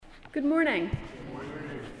Good morning.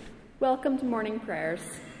 Welcome to morning prayers.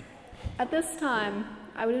 At this time,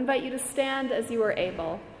 I would invite you to stand as you are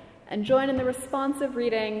able and join in the responsive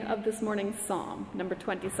reading of this morning's psalm, number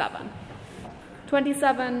 27.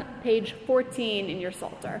 27, page 14 in your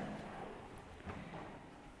Psalter.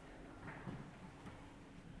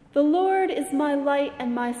 The Lord is my light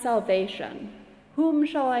and my salvation. Whom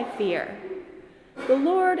shall I fear? The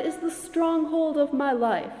Lord is the stronghold of my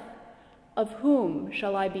life. Of whom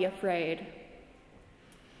shall I be afraid?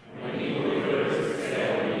 When evildoers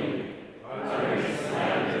assail me, uttering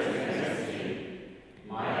slanders against me,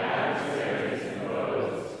 my adversaries and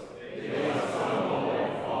foes, they must stumble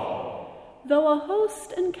and fall. Though a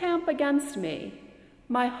host encamp against me,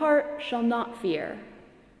 my heart shall not fear.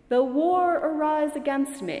 Though war arise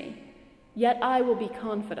against me, yet I will be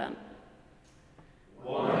confident.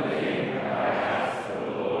 One thing have I asked of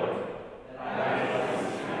the Lord, that I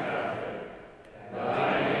must seek after, that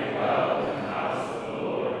I may dwell in the house of the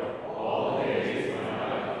Lord all the days of my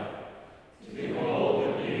life, to behold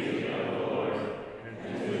the beauty of the Lord, and to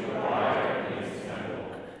inquire in his temple.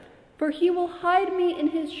 For he will hide me in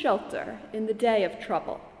his shelter in the day of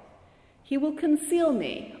trouble. He will conceal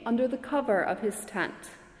me under the cover of his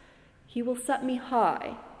tent. He will set me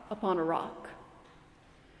high upon a rock.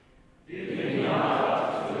 Give me not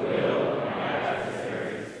up to the will of my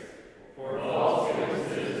adversaries, for false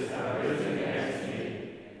witnesses have risen against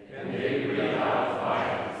me, and they breathe out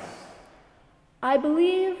violence. I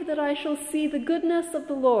believe that I shall see the goodness of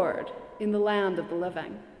the Lord in the land of the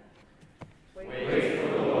living. Wait for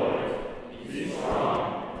the Lord, be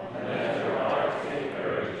strong, and let your heart take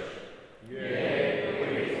courage. Yea,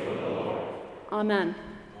 wait for the Lord. Amen.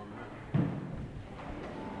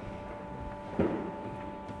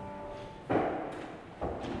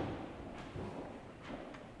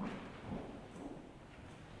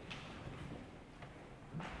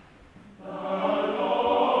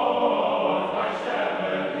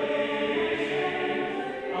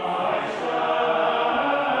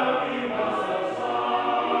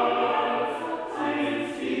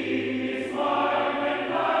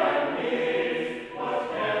 What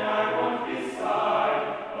can I want beside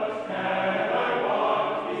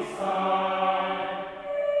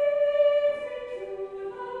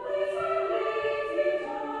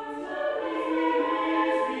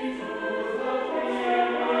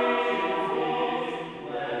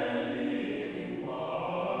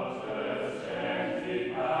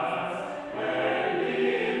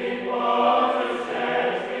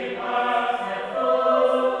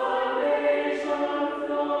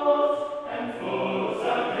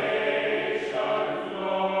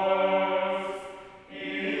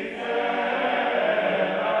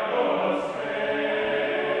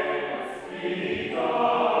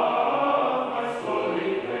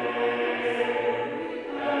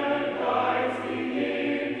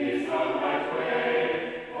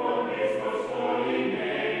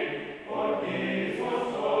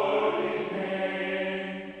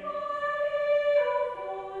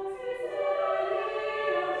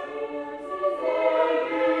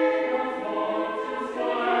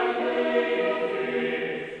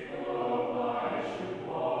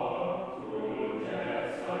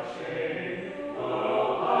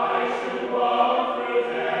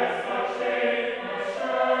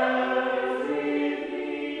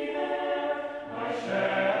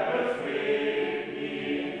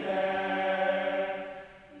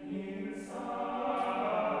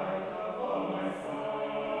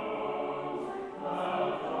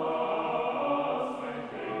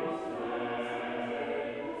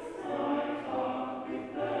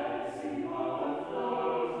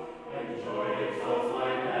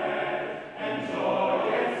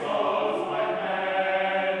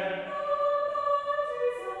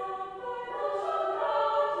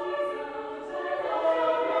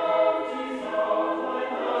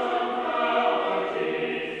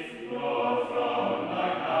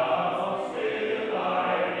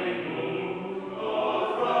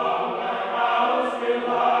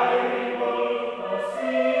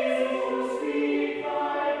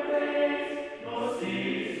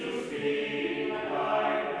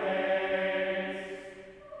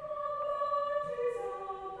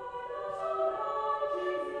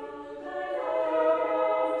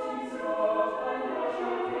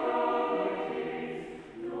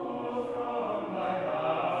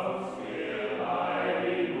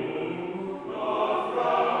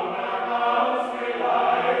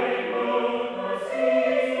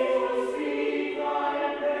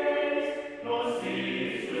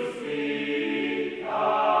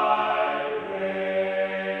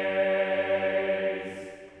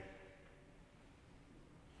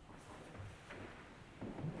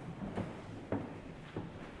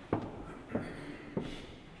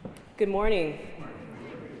Good morning.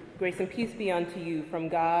 Grace and peace be unto you from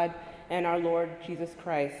God and our Lord Jesus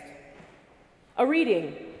Christ. A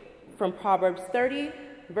reading from Proverbs 30,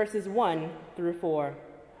 verses 1 through 4.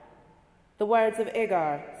 The words of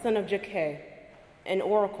Agar, son of Jakeh, an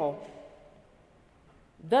oracle.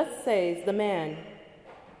 Thus says the man,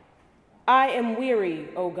 I am weary,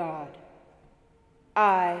 O God.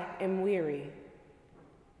 I am weary.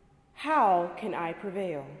 How can I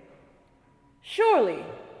prevail? Surely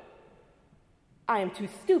I am too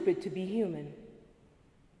stupid to be human.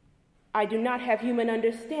 I do not have human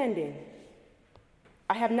understanding.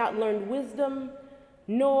 I have not learned wisdom,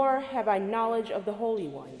 nor have I knowledge of the holy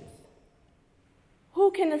ones.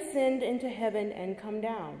 Who can ascend into heaven and come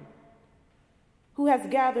down? Who has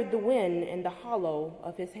gathered the wind in the hollow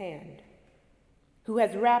of his hand? Who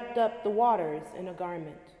has wrapped up the waters in a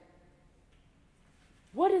garment?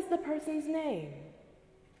 What is the person's name?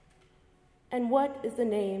 And what is the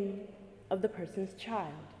name of the person's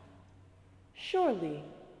child? Surely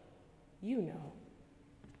you know.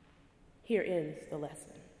 Here ends the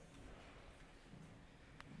lesson.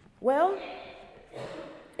 Well,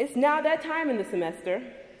 it's now that time in the semester.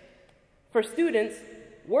 For students,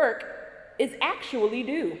 work is actually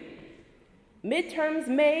due. Midterms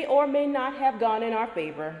may or may not have gone in our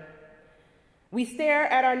favor. We stare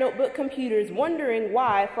at our notebook computers wondering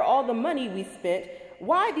why, for all the money we spent,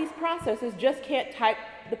 why these processors just can't type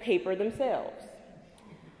the paper themselves.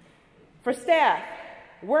 For staff,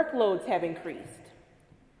 workloads have increased.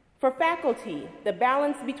 For faculty, the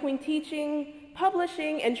balance between teaching,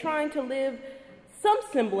 publishing, and trying to live some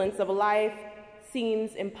semblance of a life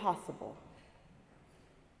seems impossible.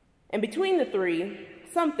 And between the three,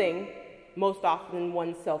 something, most often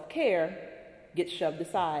one's self-care, gets shoved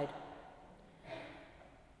aside.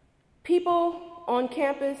 People on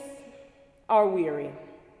campus are weary.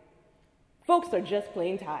 Folks are just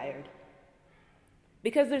plain tired.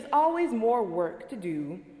 Because there's always more work to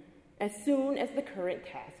do as soon as the current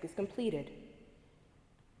task is completed.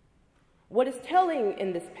 What is telling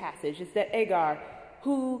in this passage is that Agar,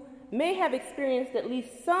 who may have experienced at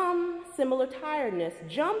least some similar tiredness,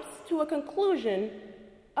 jumps to a conclusion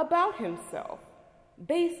about himself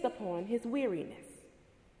based upon his weariness.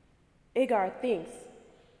 Agar thinks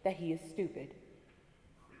that he is stupid.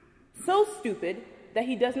 So stupid that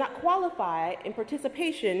he does not qualify in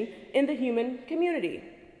participation in the human community.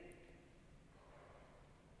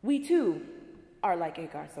 We too are like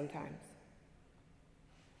Agar sometimes.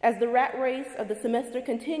 As the rat race of the semester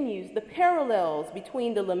continues, the parallels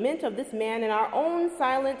between the lament of this man and our own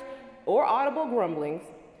silent or audible grumblings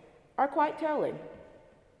are quite telling.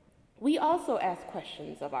 We also ask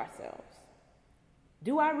questions of ourselves.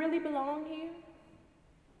 Do I really belong here?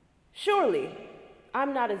 Surely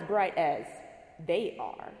I'm not as bright as they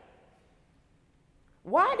are.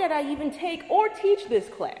 Why did I even take or teach this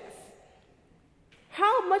class?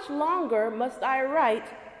 How much longer must I write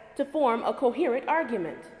to form a coherent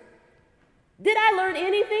argument? Did I learn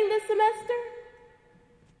anything this semester?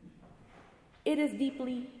 It is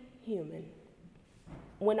deeply human.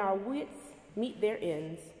 When our wits meet their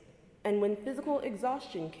ends and when physical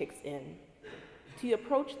exhaustion kicks in, to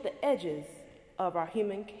approach the edges of our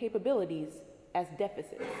human capabilities as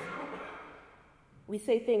deficits. We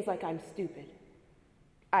say things like, I'm stupid,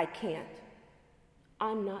 I can't,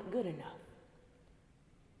 I'm not good enough.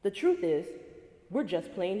 The truth is, we're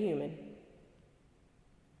just plain human.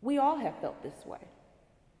 We all have felt this way.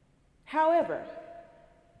 However,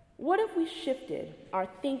 what if we shifted our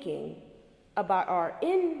thinking about our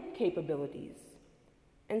incapabilities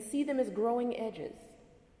and see them as growing edges,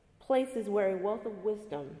 places where a wealth of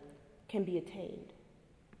wisdom can be attained?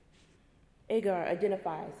 Agar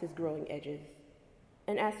identifies his growing edges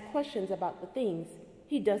and asks questions about the things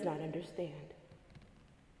he does not understand.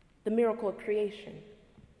 The miracle of creation,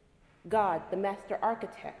 God, the master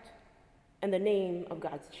architect, and the name of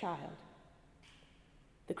God's child,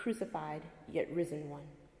 the crucified yet risen one.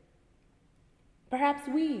 Perhaps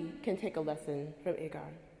we can take a lesson from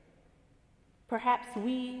Agar. Perhaps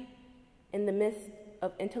we, in the midst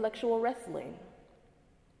of intellectual wrestling,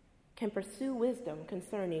 can pursue wisdom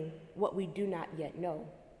concerning what we do not yet know.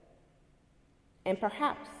 And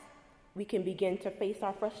perhaps we can begin to face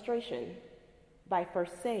our frustration by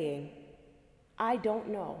first saying, I don't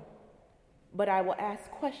know, but I will ask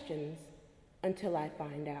questions until I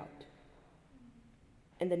find out.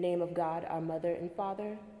 In the name of God, our Mother and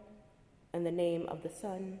Father, in the name of the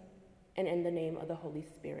Son, and in the name of the Holy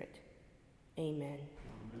Spirit. Amen.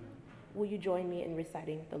 Will you join me in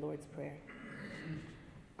reciting the Lord's Prayer?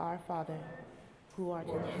 Our Father, who art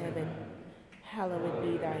in heaven, hallowed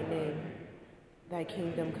be thy name. Thy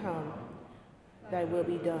kingdom come. thy will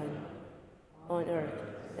be done on earth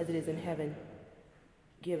as it is in heaven.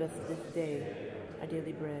 Give us this day our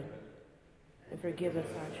daily bread, and forgive us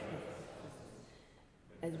our trespasses,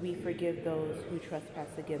 as we forgive those who trespass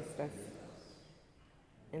against us.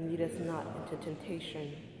 And lead us not into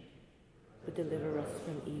temptation, but deliver us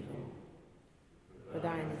from evil. For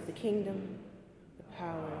thine is the kingdom, the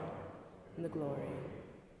power, and the glory,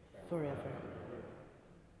 forever.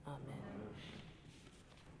 Amen.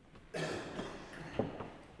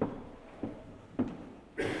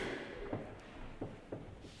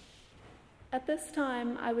 At this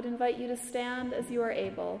time, I would invite you to stand as you are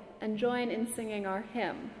able and join in singing our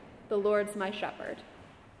hymn, "The Lord's My Shepherd."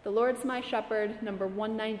 "The Lord's My Shepherd," number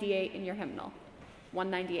 198 in your hymnal.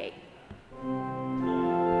 198.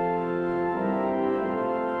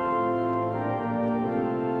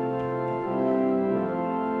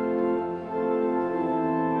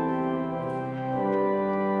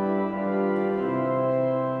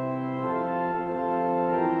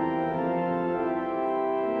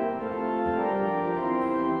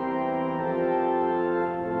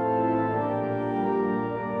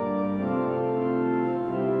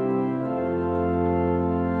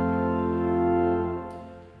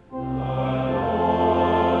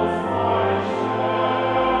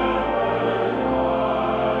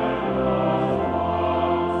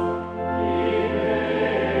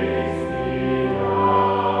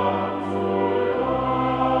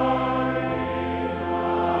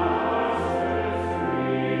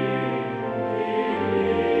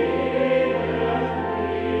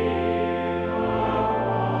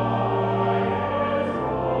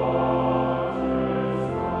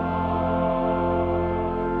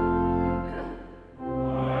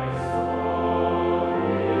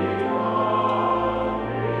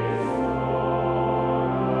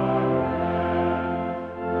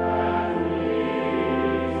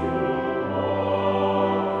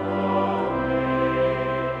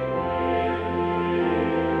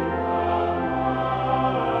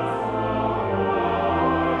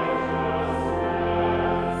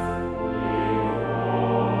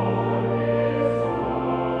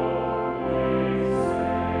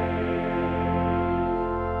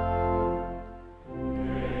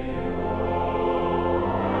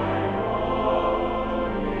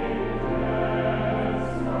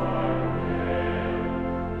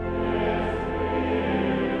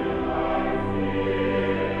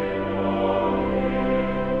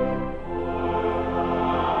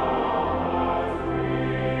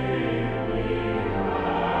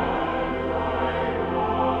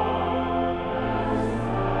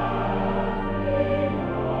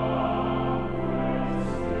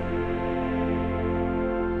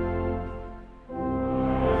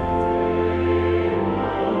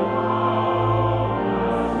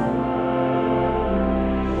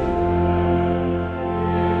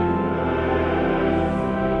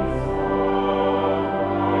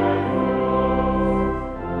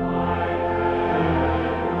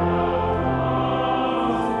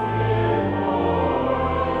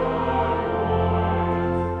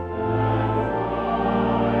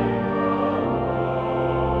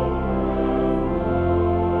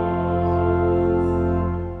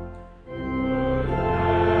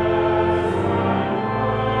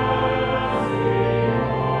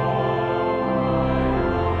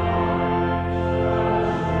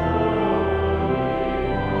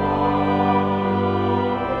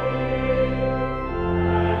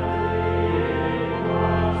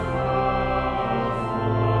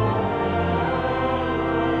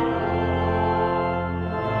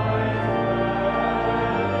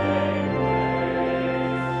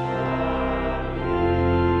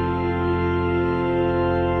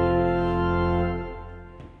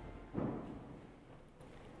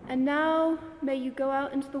 And now may you go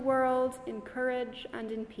out into the world in courage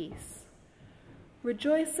and in peace,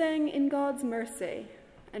 rejoicing in God's mercy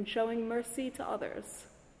and showing mercy to others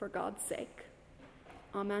for God's sake.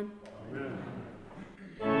 Amen. Amen.